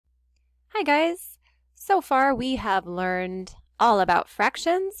Hi guys! So far we have learned all about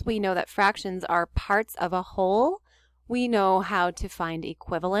fractions. We know that fractions are parts of a whole. We know how to find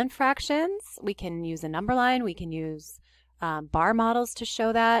equivalent fractions. We can use a number line, we can use bar models to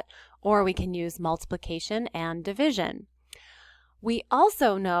show that, or we can use multiplication and division. We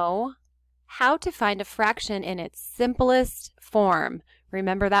also know how to find a fraction in its simplest form.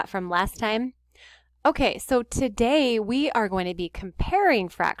 Remember that from last time? Okay, so today we are going to be comparing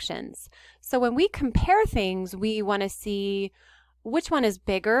fractions. So when we compare things, we want to see which one is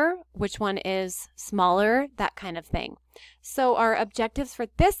bigger, which one is smaller, that kind of thing. So our objectives for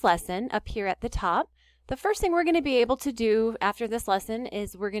this lesson up here at the top, the first thing we're going to be able to do after this lesson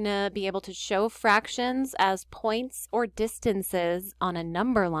is we're going to be able to show fractions as points or distances on a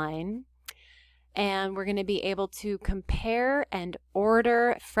number line. And we're going to be able to compare and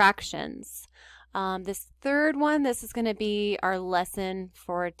order fractions. This third one, this is going to be our lesson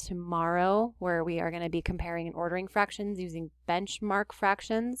for tomorrow, where we are going to be comparing and ordering fractions using benchmark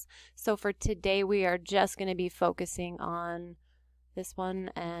fractions. So for today, we are just going to be focusing on this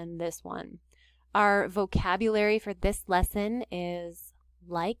one and this one. Our vocabulary for this lesson is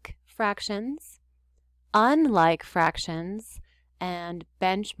like fractions, unlike fractions, and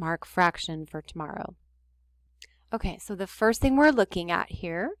benchmark fraction for tomorrow. Okay, so the first thing we're looking at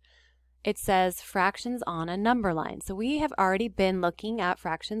here, it says fractions on a number line. So we have already been looking at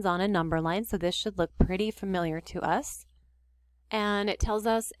fractions on a number line, so this should look pretty familiar to us. And it tells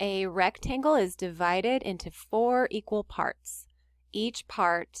us a rectangle is divided into 4 equal parts. Each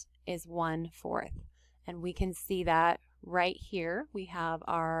part is 1/4. And we can see that right here. We have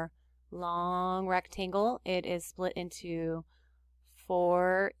our long rectangle. It is split into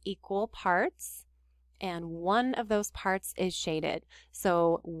 4 equal parts. And one of those parts is shaded.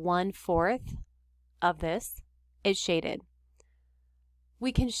 So 1/4 of this is shaded.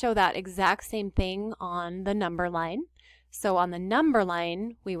 We can show that exact same thing on the number line. So on the number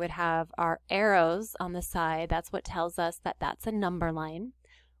line, we would have our arrows on the side. That's what tells us that that's a number line.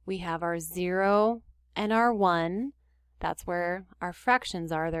 We have our 0 and our 1. That's where our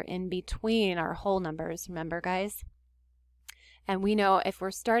fractions are. They're in between our whole numbers. Remember, guys? And we know if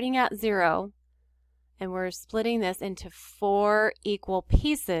we're starting at 0, and we're splitting this into 4 equal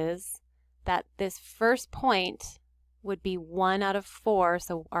pieces, that this first point would be 1 out of 4,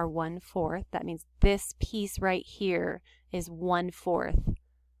 so our 1/4. That means this piece right here is 1/4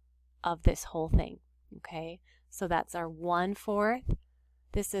 of this whole thing, okay? So that's our 1/4.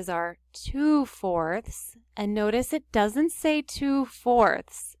 This is our 2/4, and notice it doesn't say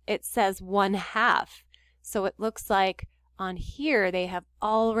 2/4, it says 1/2. So it looks like on here they have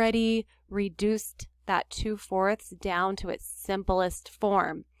already reduced that 2/4 down to its simplest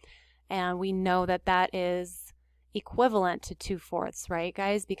form. And we know that that is equivalent to 2/4, right,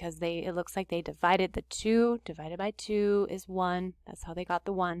 guys? Because it looks like they divided the 2, divided by 2 is 1. That's how they got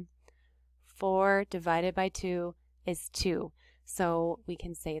the 1. 4 divided by 2 is 2. So we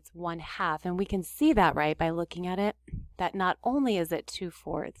can say it's 1/2. And we can see that, right, by looking at it, that not only is it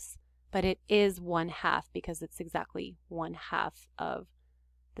 2/4, but it is 1/2 because it's exactly 1/2 of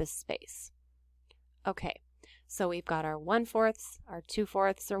this space. Okay, so we've got our 1/4, our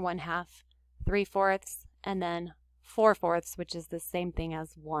 2/4 or 1/2, 3/4, and then 4/4, which is the same thing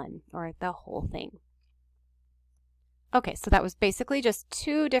as 1, or the whole thing. Okay, so that was basically just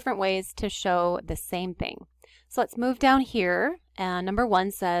 2 different ways to show the same thing. So let's move down here, and number 1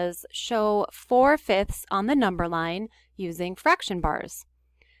 says show 4/5 on the number line using fraction bars.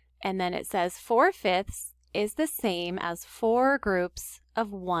 And then it says 4/5 is the same as 4 groups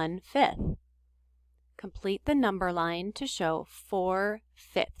of 1/5. Complete the number line to show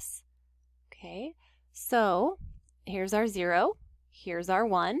 4/5. Okay, so here's our 0, here's our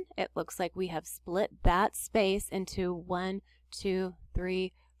 1. It looks like we have split that space into 1, 2,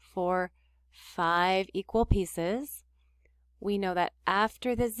 3, 4, 5 equal pieces. We know that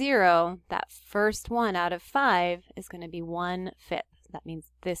after the 0, that first one out of 5 is going to be 1/5. That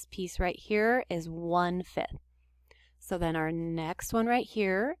means this piece right here is 1/5. So then our next one right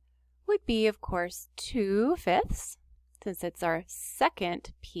here would be, of course, 2/5, since it's our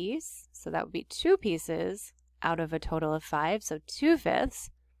second piece. So that would be 2 pieces out of a total of 5. So 2/5.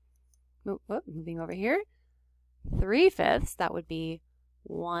 Moving over here. 3/5. That would be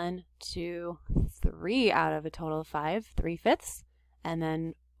 1, 2, 3 out of a total of 5. 3/5. And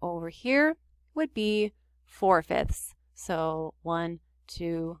then over here would be 4/5. So 1,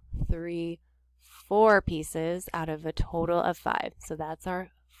 2, 3, 4 pieces out of a total of 5. So that's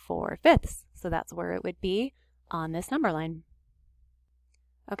our 4/5. So that's where it would be on this number line.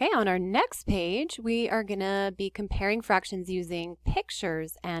 Okay, on our next page, we are going to be comparing fractions using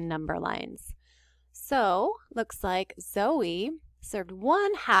pictures and number lines. So, looks like Zoe served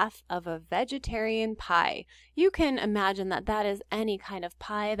 1/2 of a vegetarian pie. You can imagine that that is any kind of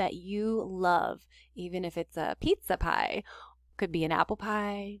pie that you love, even if it's a pizza pie. Could be an apple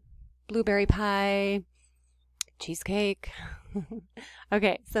pie, blueberry pie, cheesecake.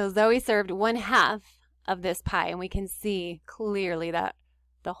 Okay, so Zoe served 1/2 of this pie, and we can see clearly that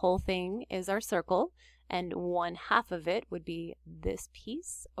the whole thing is our circle, and 1/2 of it would be this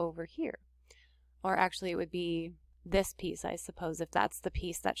piece over here. Or actually, it would be this piece, I suppose, if that's the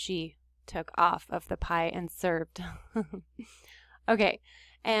piece that she took off of the pie and served. Okay,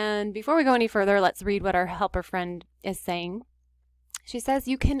 and before we go any further, let's read what our helper friend is saying. She says,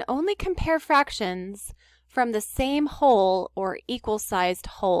 you can only compare fractions from the same whole or equal-sized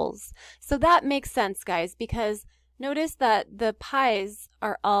wholes. So that makes sense, guys, because notice that the pies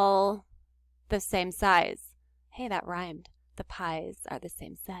are all the same size. Hey, that rhymed. The pies are the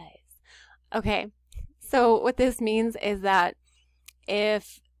same size. Okay, so what this means is that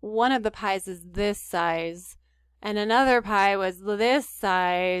if one of the pies is this size and another pie was this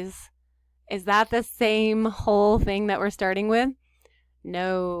size, is that the same whole thing that we're starting with?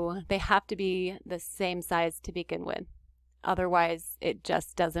 No, they have to be the same size to begin with. Otherwise, it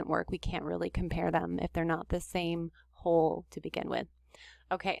just doesn't work. We can't really compare them if they're not the same whole to begin with.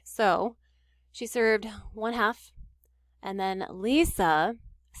 Okay, so she served 1/2, and then Lisa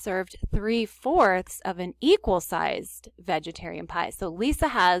served 3/4 of an equal-sized vegetarian pie. So Lisa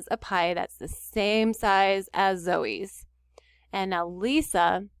has a pie that's the same size as Zoe's. And now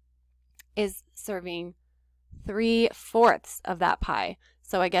Lisa is serving 3/4 of that pie.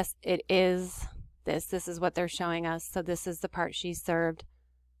 So I guess it is this. This is what they're showing us. So this is the part she served.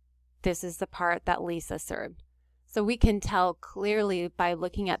 This is the part that Lisa served. So we can tell clearly by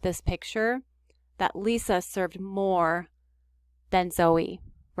looking at this picture that Lisa served more than Zoe,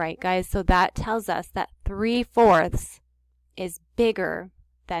 right, guys? So that tells us that 3/4 is bigger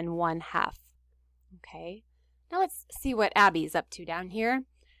than 1/2. Okay, now let's see what Abby's up to down here.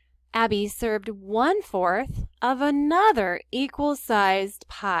 Abby served 1/4 of another equal-sized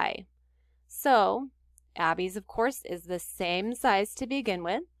pie. So Abby's, of course, is the same size to begin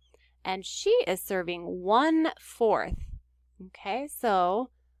with, and she is serving 1/4. Okay,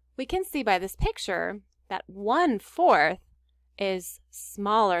 so we can see by this picture that 1/4 is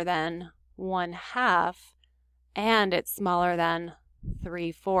smaller than 1/2, and it's smaller than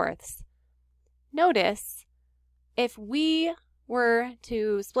 3/4. Notice, if we were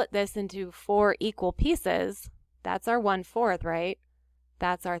to split this into 4 equal pieces, that's our 1/4, right?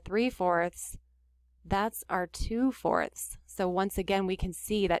 That's our 3/4. That's our 2/4. So once again, we can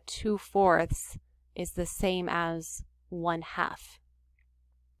see that 2/4 is the same as 1/2.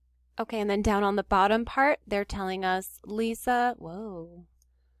 Okay, and then down on the bottom part, they're telling us Lisa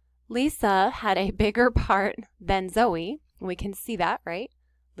had a bigger part than Zoe. We can see that, right?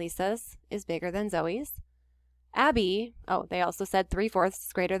 Lisa's is bigger than Zoe's. Abby, they also said 3/4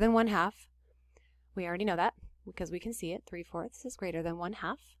 is greater than 1/2. We already know that because we can see it. 3/4 is greater than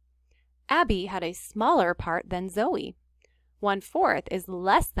 1/2. Abby had a smaller part than Zoe. 1/4 is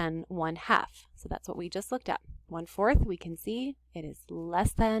less than 1/2. So that's what we just looked at. 1/4, we can see it is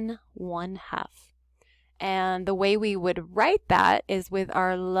less than 1/2. And the way we would write that is with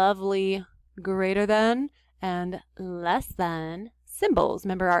our lovely greater than and less than symbols.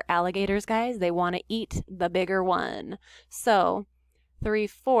 Remember our alligators, guys? They want to eat the bigger one. So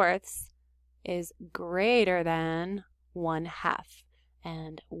 3/4 is greater than 1/2.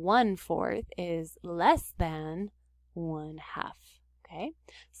 And 1/4 is less than 1/2. Okay,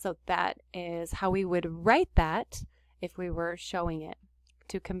 so that is how we would write that if we were showing it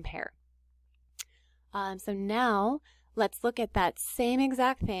to compare. So now let's look at that same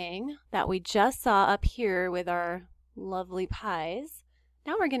exact thing that we just saw up here with our lovely pies.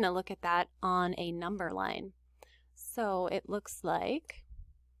 Now we're going to look at that on a number line. So it looks like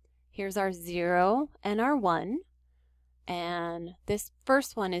here's our 0 and our 1. And this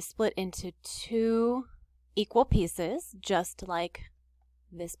first one is split into 2 equal pieces, just like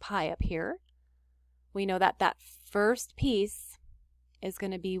this pie up here. We know that that first piece is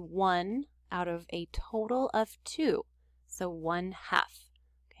going to be 1 out of a total of 2. So 1/2.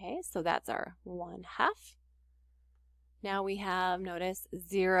 Okay, so that's our 1/2. Now we have, notice,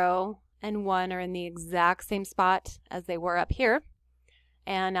 0 and 1 are in the exact same spot as they were up here.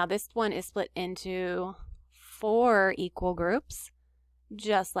 And now this one is split into 4 equal groups,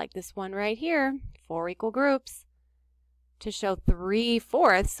 just like this one right here, 4 equal groups. To show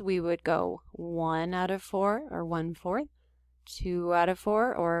 3/4, we would go 1 out of 4, or 1/4. 2 out of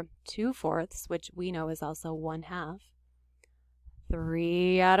 4, or 2/4, which we know is also 1/2.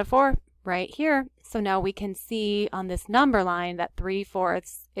 3 out of 4 right here. So now we can see on this number line that 3/4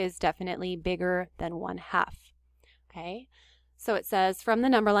 is definitely bigger than 1/2. Okay, so it says from the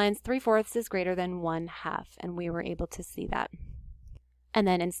number lines 3/4 is greater than 1/2, and we were able to see that. And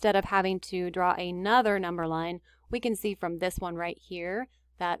then instead of having to draw another number line, we can see from this one right here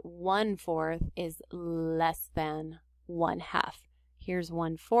that 1/4 is less than 1/2. Here's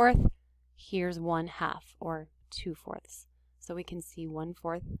 1/4, here's 1/2, or 2/4. So we can see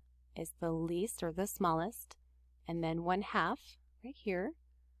 1/4 is the least or the smallest, and then 1/2 right here,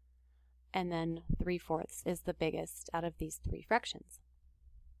 and then 3/4 is the biggest out of these three fractions.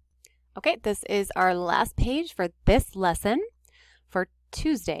 Okay, this is our last page for this lesson for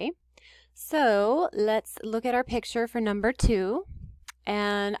Tuesday. So let's look at our picture for number 2,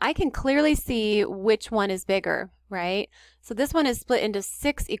 and I can clearly see which one is bigger, right? So this one is split into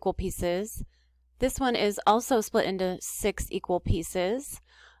 6 equal pieces. This one is also split into 6 equal pieces,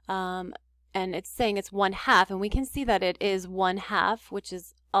 and it's saying it's 1/2, and we can see that it is 1/2, which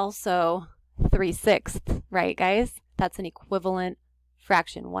is also 3/6, right, guys? That's an equivalent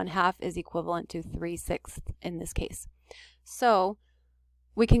fraction. 1/2 is equivalent to 3/6 in this case. So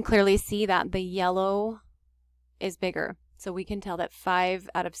we can clearly see that the yellow is bigger. So we can tell that 5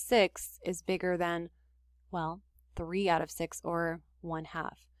 out of 6 is bigger than, well, 3 out of 6, or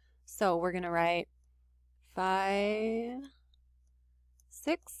 1/2. So we're going to write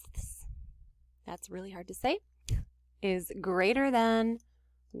 5/6, that's really hard to say, is greater than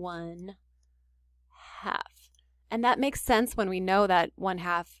 1/2. And that makes sense when we know that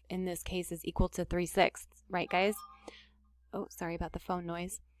 1/2 in this case is equal to 3/6, right, guys? Oh, sorry about the phone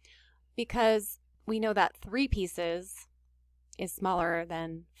noise. Because we know that 3 pieces is smaller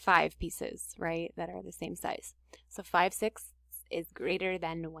than 5 pieces, right, that are the same size. So 5/6 is greater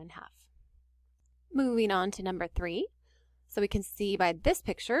than 1/2. Moving on to number 3. So we can see by this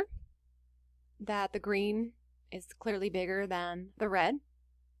picture that the green is clearly bigger than the red.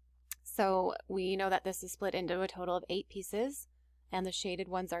 So we know that this is split into a total of 8 pieces, and the shaded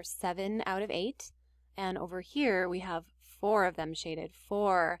ones are 7 out of 8. And over here we have 4 of them shaded,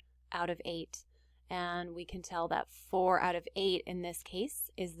 4 out of 8. And we can tell that 4 out of 8 in this case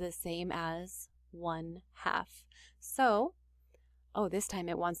is the same as 1/2. So, oh, this time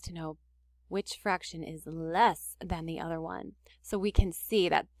it wants to know which fraction is less than the other one. So we can see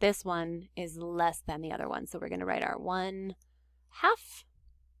that this one is less than the other one. So we're going to write our 1/2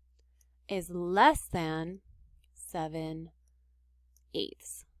 is less than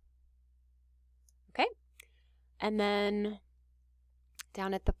 7/8. Okay, and then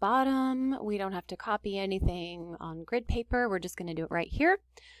down at the bottom, we don't have to copy anything on grid paper. We're just going to do it right here.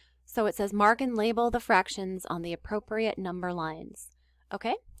 So it says mark and label the fractions on the appropriate number lines.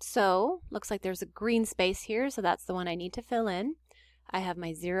 Okay, so looks like there's a green space here, so that's the one I need to fill in. I have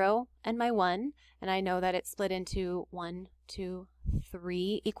my 0 and my 1, and I know that it's split into 1, 2,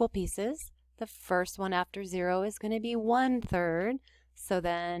 3 equal pieces. The first one after 0 is going to be 1/3, so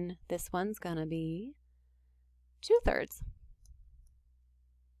then this one's going to be 2/3.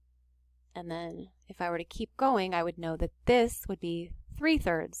 And then if I were to keep going, I would know that this would be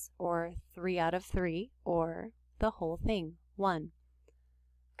 3/3, or 3 out of 3, or the whole thing, 1.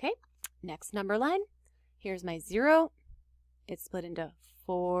 Okay, next number line. Here's my 0. It's split into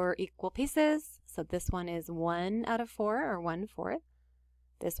 4 equal pieces. So this one is 1 out of 4, or 1/4.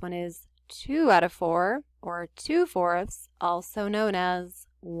 This one is 2 out of 4, or 2/4, also known as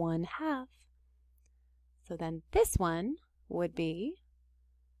 1/2. So then this one would be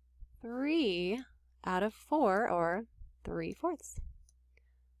 3 out of 4, or 3/4.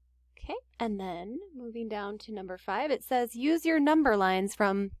 Okay, and then moving down to number 5, it says use your number lines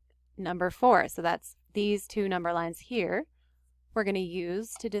from number 4. So that's these 2 number lines here. We're going to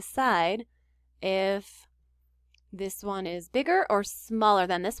use to decide if this one is bigger or smaller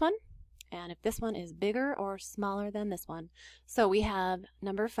than this one, and if this one is bigger or smaller than this one. So we have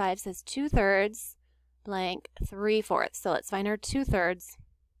number 5 says 2/3 blank 3/4. So let's find our 2/3.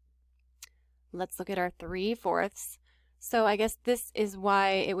 Let's look at our 3/4. So I guess this is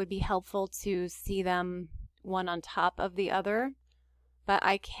why it would be helpful to see them one on top of the other. But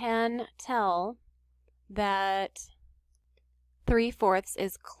I can tell that 3/4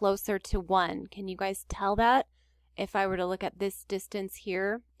 is closer to 1. Can you guys tell that? If I were to look at this distance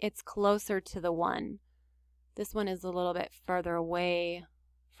here, it's closer to the 1. This one is a little bit further away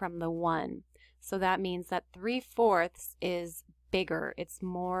from the 1. So that means that 3/4 is bigger. It's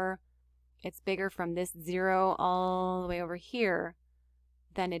bigger from this 0 all the way over here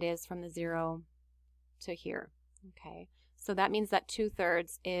than it is from the 0 to here. Okay, So that means that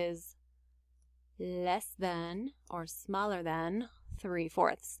 2/3 is less than or smaller than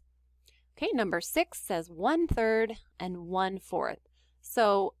 3/4. Okay, number 6 says 1/3 and 1/4.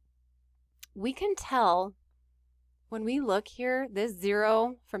 So we can tell when we look here, this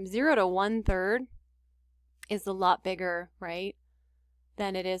 0, from 0 to 1/3 is a lot bigger, right,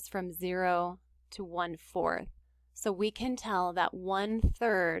 than it is from 0 to 1/4. So we can tell that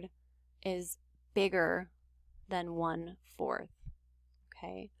 1/3 is bigger than 1/4.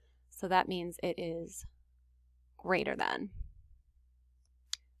 Okay, so that means it is greater than.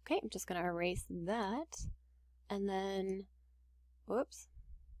 Okay, I'm just going to erase that. And then, whoops.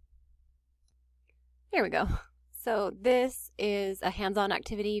 Here we go. So this is a hands-on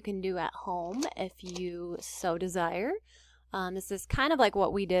activity you can do at home if you so desire. This is kind of like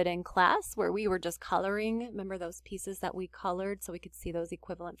what we did in class where we were just coloring. Remember those pieces that we colored so we could see those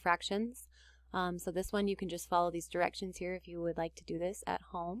equivalent fractions? So this one you can just follow these directions here if you would like to do this at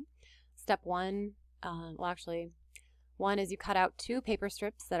home. Step 1, well actually, 1 is you cut out 2 paper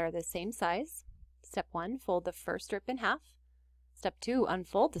strips that are the same size. Step 1, fold the first strip in half. Step 2,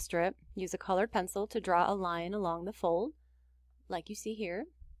 unfold the strip. Use a colored pencil to draw a line along the fold, like you see here.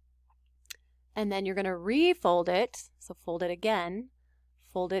 And then you're going to refold it, so fold it again.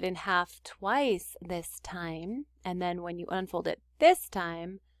 Fold it in half twice this time, and then when you unfold it this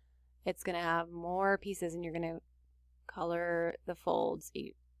time, it's going to have more pieces and you're going to color the folds,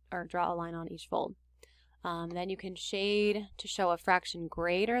 or draw a line on each fold. Then you can shade to show a fraction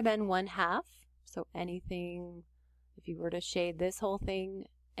greater than 1/2. So anything, if you were to shade this whole thing,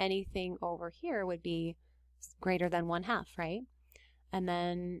 anything over here would be greater than 1/2, right? And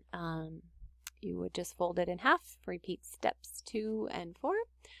then you would just fold it in half. Repeat steps 2 and 4.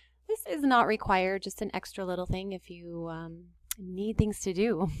 This is not required, just an extra little thing if you need things to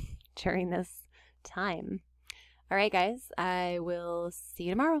do during this time. All right, guys, I will see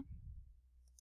you tomorrow.